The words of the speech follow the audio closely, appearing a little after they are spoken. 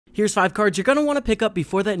Here's 5 cards you're going to want to pick up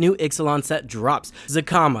before that new Ixalan set drops.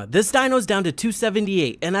 Zakama. This dino's down to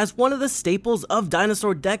 278, and as one of the staples of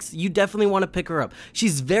dinosaur decks, you definitely want to pick her up.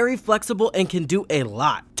 She's very flexible and can do a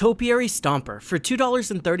lot. Topiary Stomper. For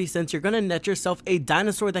 $2.30, you're going to net yourself a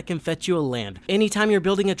dinosaur that can fetch you a land. Anytime you're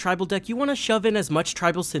building a tribal deck, you want to shove in as much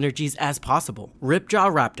tribal synergies as possible.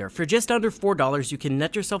 Ripjaw Raptor. For just under $4, you can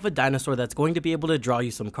net yourself a dinosaur that's going to be able to draw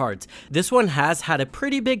you some cards. This one has had a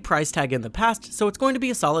pretty big price tag in the past, so it's going to be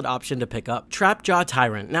a solid option to pick up. Trapjaw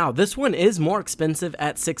Tyrant. Now, this one is more expensive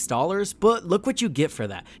at $6, but look what you get for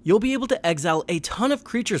that. You'll be able to exile a ton of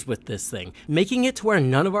creatures with this thing, making it to where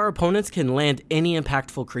none of our opponents can land any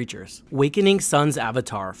impactful creatures. Wakening Sun's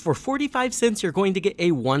Avatar. For 45 cents, you're going to get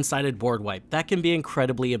a one-sided board wipe. That can be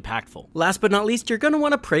incredibly impactful. Last but not least, you're going to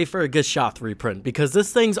want to pray for a Gashoth reprint, because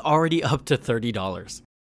this thing's already up to $30.